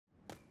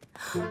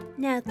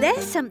Now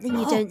there's something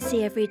you don't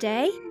see every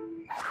day.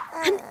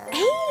 An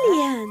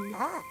alien!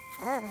 Up!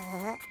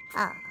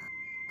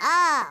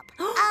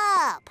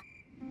 Up!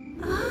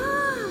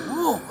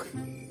 Oh.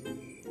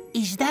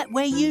 Is that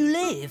where you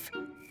live?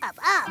 Up,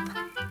 up!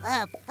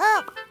 Up,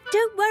 up!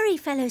 Don't worry,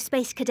 fellow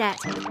space cadet.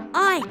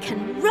 I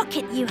can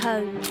rocket you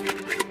home.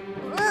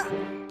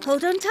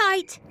 Hold on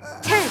tight.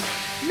 10,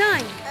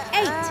 9,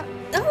 8.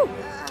 Oh!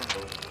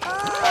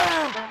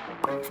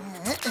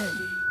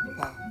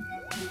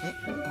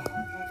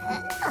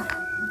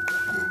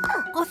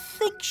 I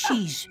think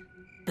she's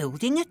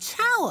building a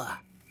tower.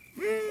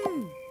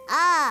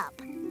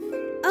 Up!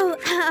 Oh,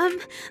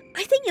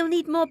 I think you'll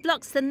need more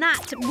blocks than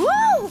that.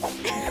 Whoa!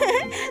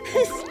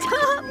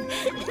 Stop!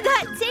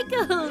 That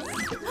tickles.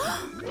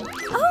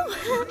 Oh!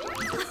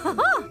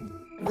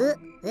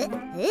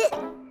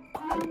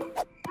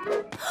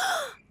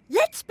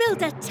 Let's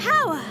build a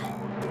tower.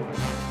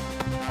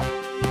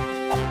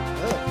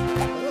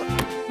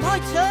 My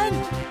turn?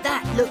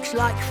 That looks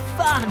like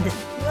fun.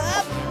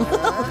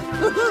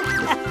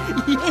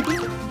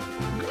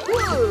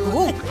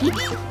 Whoa!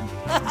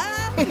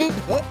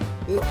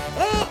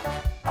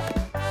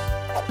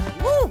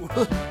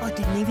 I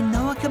didn't even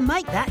know I could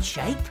make that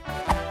shape.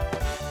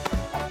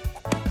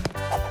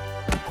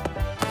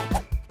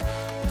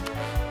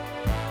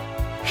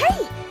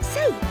 Hey,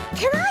 say,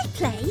 can I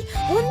play?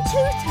 1,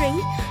 2,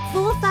 3,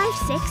 4, 5,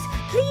 6.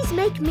 Please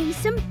make me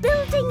some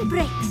building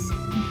bricks.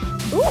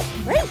 Oh,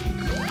 wait.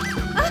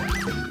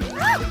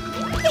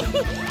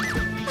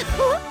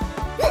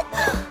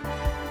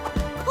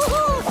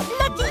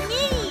 Lucky me!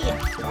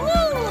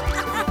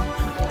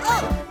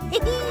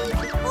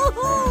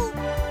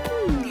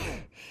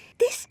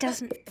 This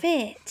doesn't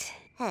fit.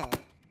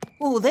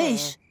 Or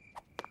this.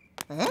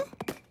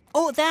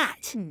 Or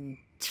that.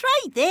 Try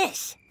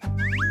this.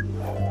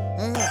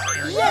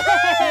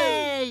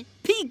 Yay!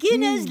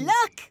 Beginner's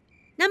luck.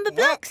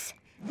 Numberblocks,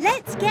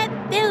 let's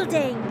get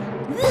building.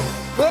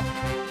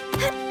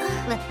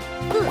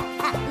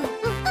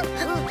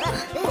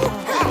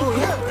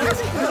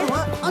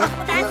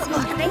 That's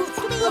great.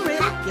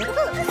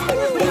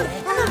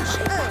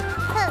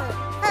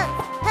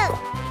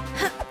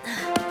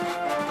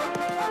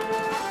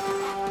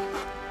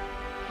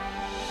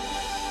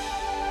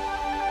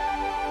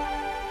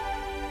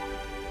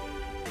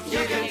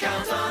 You can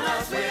count on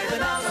us with the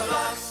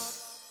Numberblocks.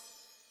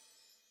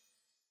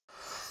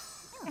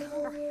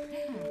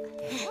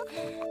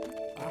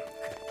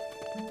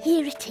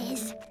 Here it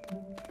is.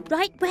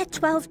 Right where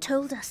 12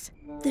 told us.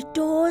 The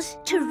doors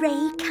to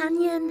Ray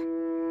Canyon.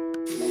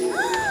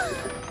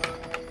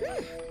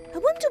 I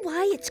wonder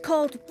why it's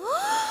called...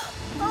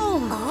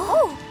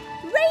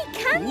 Ray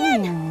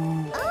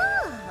Canyon!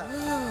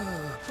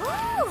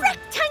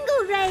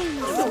 Rectangle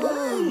rays!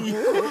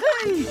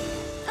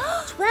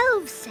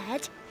 12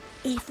 said,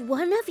 if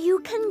one of you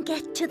can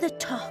get to the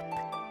top,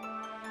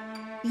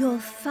 you'll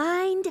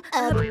find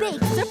A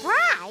big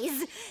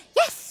surprise!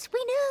 Yes,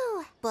 we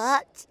knew.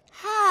 But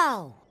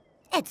how?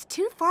 It's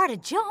too far to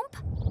jump.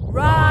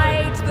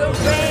 Ride the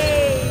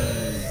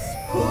rays!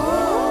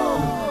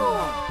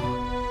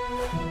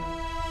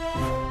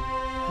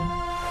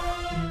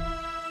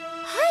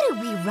 How do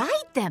we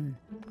ride them?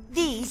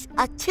 These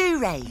are 2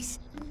 rays,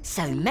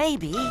 so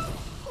maybe...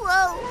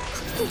 Whoa!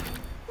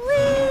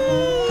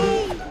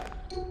 Whee!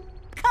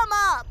 Come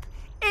up!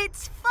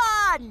 It's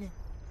fun!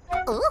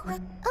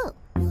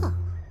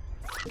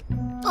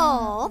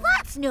 Oh,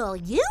 that's no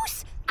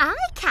use. I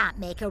can't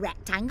make a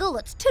rectangle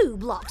that's 2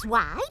 blocks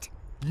wide.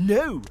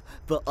 No,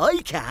 but I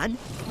can.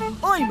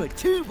 I'm a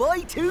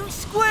 2x2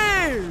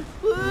 square!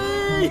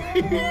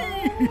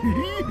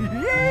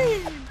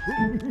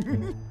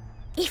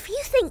 If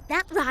you think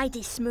that ride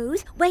is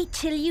smooth, wait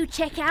till you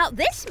check out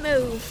this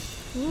move.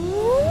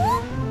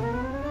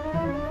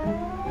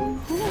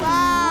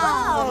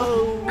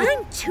 Wow!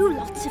 I'm 2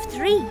 lots of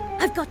 3.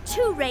 I've got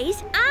 2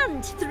 rays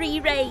and 3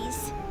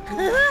 rays.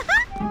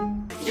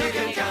 You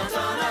can count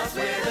on us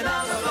with the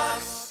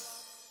Numberblocks.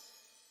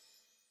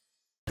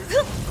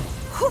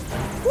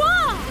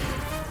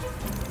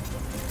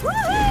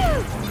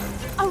 Woohoo!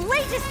 A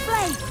ray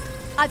display!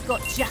 I've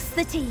got just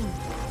the team.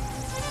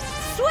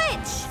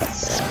 Switch!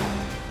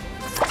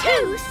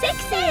 2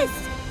 6s!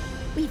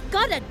 We've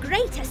got a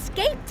great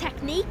escape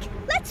technique.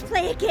 Let's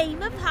play a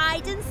game of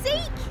hide and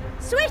seek.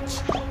 Switch!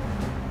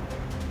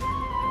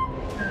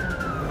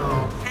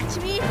 Catch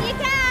me if you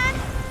can!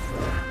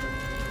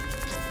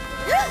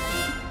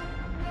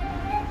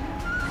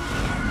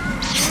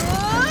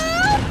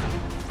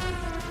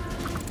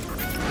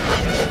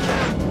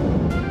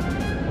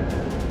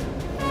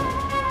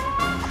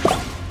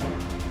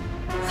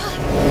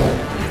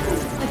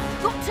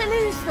 I've got to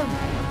lose them.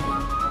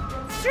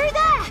 Through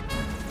there!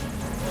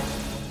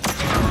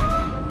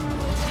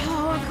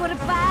 Oh, I've got a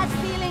bad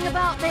feeling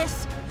about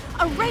this.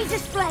 A ray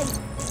display.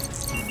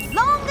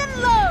 Long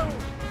and low.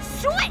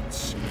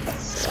 Switch!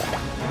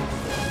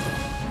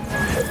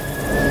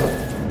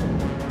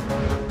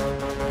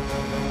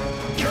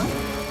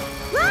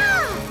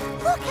 Wow!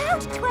 Look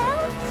out,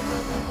 12!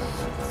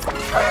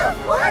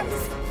 12 ones!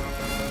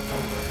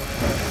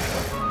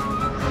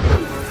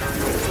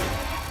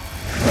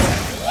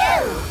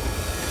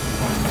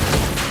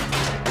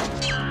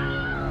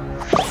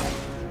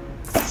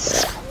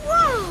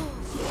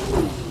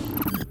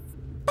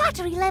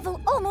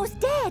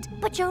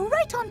 but you're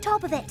right on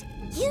top of it.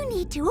 You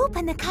need to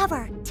open the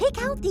cover,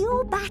 take out the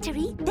old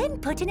battery, then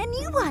put in a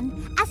new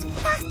one as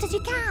fast as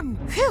you can.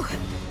 Phew,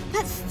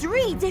 that's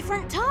 3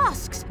 different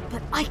tasks,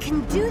 but I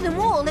can do them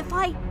all if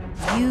I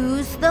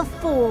use the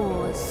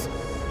 4s.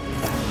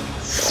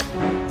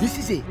 This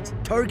is it.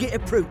 Target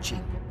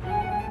approaching.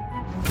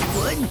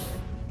 1,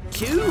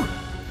 2,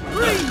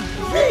 3.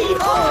 Lead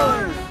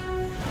hard!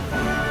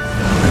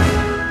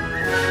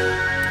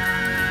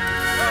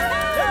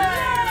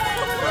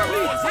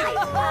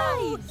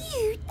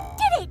 You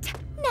did it!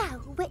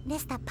 Now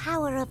witness the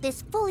power of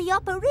this fully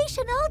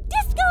operational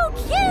disco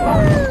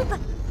cube!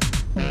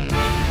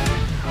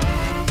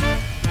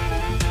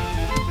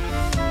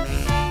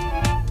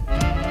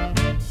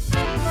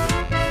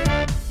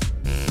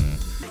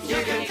 You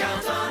can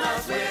count on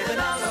us with the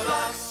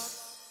Numberblocks.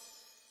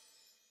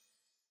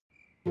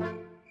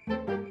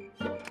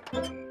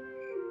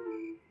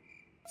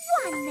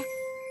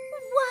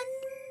 One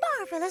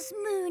marvelous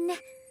moon.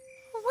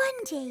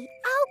 One day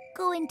I'll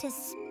go into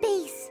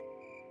space.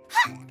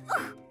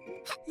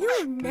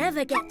 You'll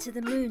never get to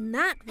the moon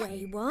that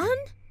way, One.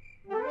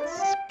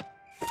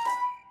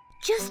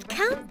 Just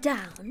count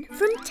down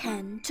from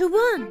 10 to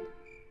 1.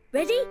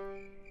 Ready?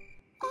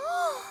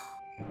 Oh.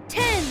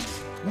 10,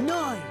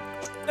 9,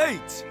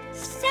 8,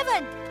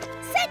 7,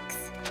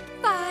 6,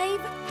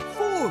 5,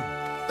 4,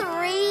 3,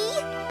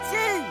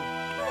 2.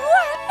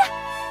 1.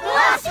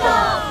 Blast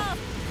off!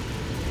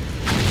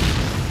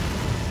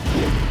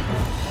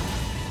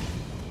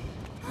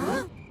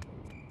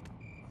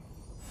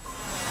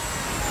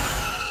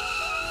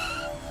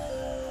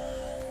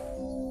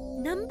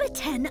 Number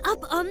 10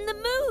 up on the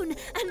moon,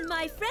 and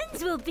my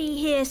friends will be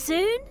here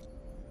soon.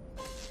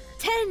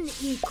 10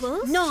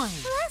 equals... 9.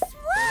 Plus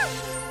 1.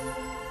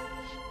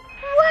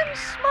 One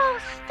small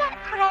step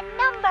for a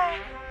number.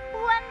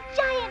 One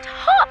giant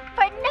hop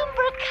for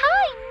number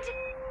kind.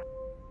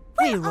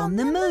 We're on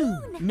the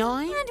moon.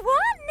 9. And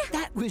 1.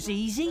 That was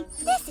easy.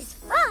 This is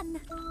fun.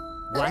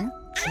 1,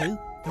 2,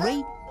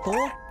 3,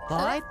 4,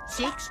 5,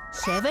 6,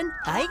 7,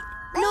 8,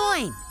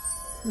 9.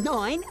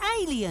 9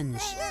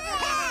 aliens.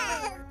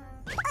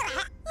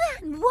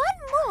 And 1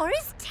 more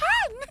is 10.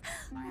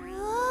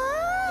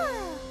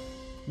 Oh.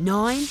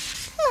 9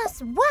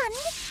 Plus 1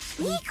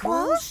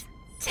 equals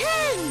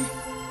 10!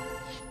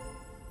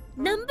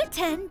 Number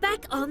 10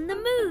 back on the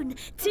moon.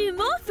 2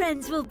 more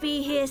friends will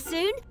be here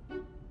soon.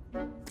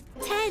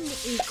 10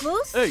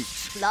 equals... 8.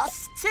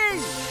 Plus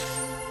 2.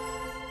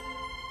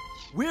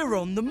 We're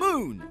on the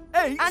moon.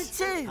 8 And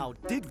 2. How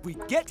did we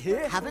get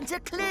here? Haven't a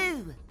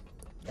clue.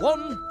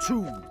 1,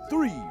 2,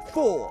 3,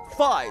 4,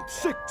 5,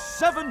 6,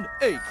 7,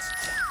 8.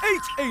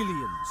 8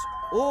 aliens,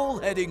 all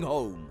heading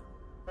home.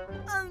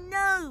 Oh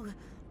no!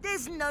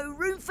 There's no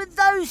room for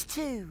those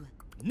 2.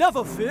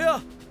 Never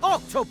fear,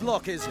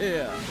 Octoblock is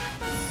here.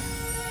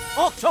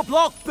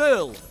 Octoblock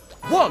Bill.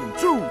 1,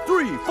 2,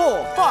 3,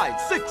 4, 5,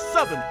 6,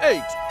 7,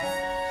 8.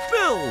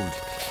 Build.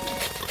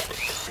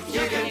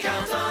 You can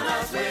count on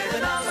us with the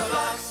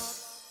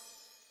Numberblocks.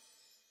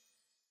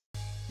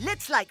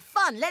 Looks like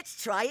fun. Let's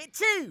try it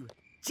too.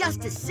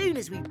 Just as soon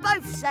as we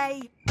both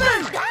say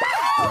boom! Hey,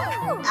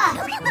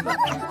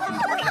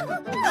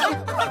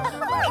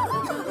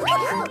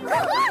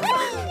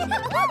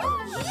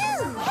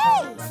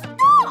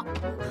 stop!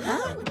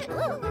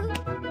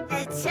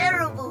 The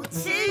terrible 2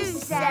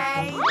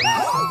 say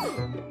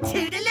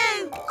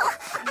toodaloo!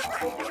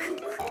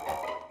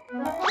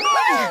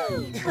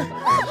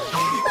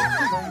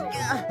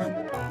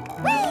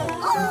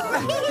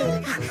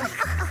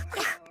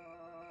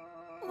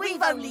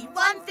 We've only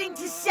one thing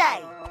to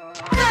say.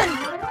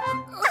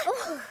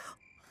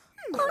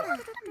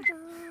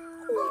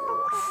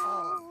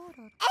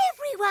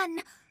 Everyone,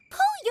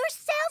 pull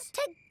yourselves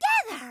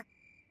together.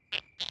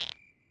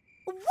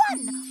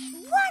 One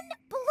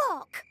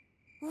block.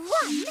 1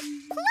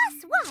 plus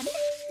 1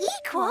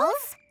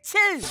 equals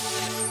 2.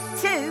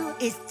 2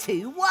 is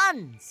 2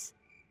 1s.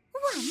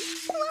 1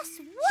 plus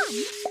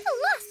 1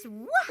 plus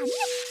 1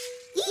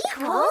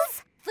 equals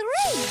 3.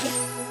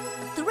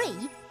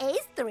 3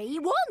 is 3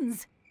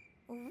 ones.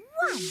 1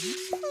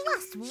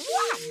 plus 1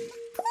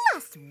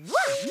 plus 1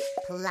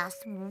 plus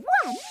 1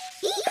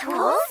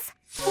 equals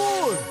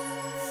 4.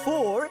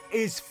 4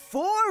 is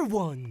 4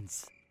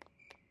 1s.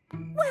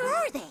 Where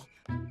are they?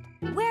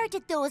 Where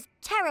did those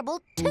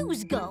terrible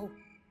 2s go?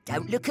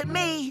 Don't look at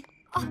me.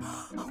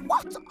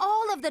 What's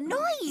all of the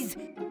noise?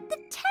 The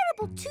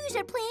terrible 2s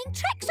are playing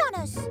tricks on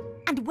us.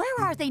 And where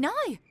are they now?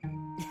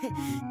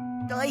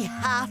 I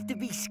have to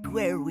be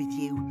square with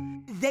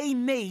you. They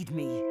made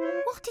me.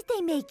 What did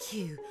they make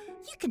you?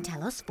 You can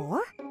tell us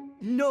 4.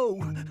 No,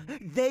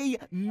 they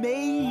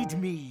made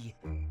me.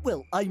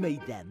 Well, I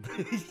made them.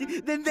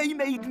 Then they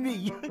made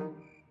me.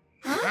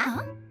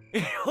 Huh?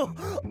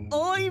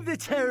 I'm the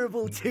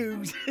terrible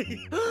 2s.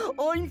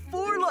 I'm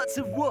 4 lots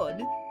of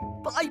 1,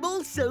 but I'm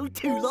also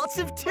 2 lots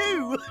of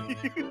 2.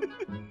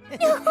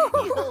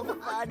 You're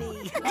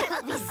funny.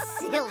 Don't be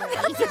silly.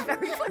 It's a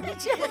very funny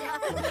joke.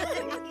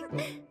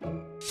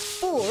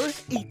 4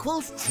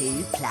 equals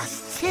 2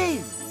 plus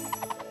 2.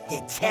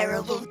 The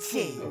terrible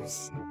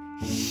 2s.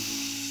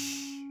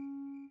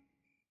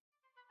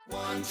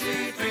 1,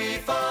 2, 3,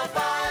 4,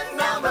 5.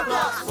 Number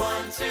blocks.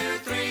 1, 2,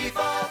 3,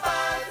 4,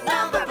 5.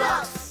 Number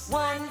blocks.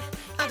 1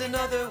 and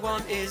another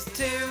one is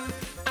 2,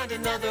 and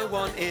another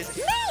one is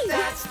me.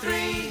 That's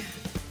 3.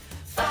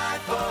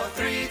 5, 4,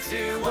 3,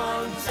 2,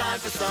 1. Time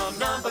for some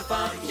number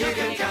fun. You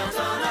can count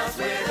on us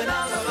with the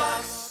number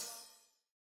blocks.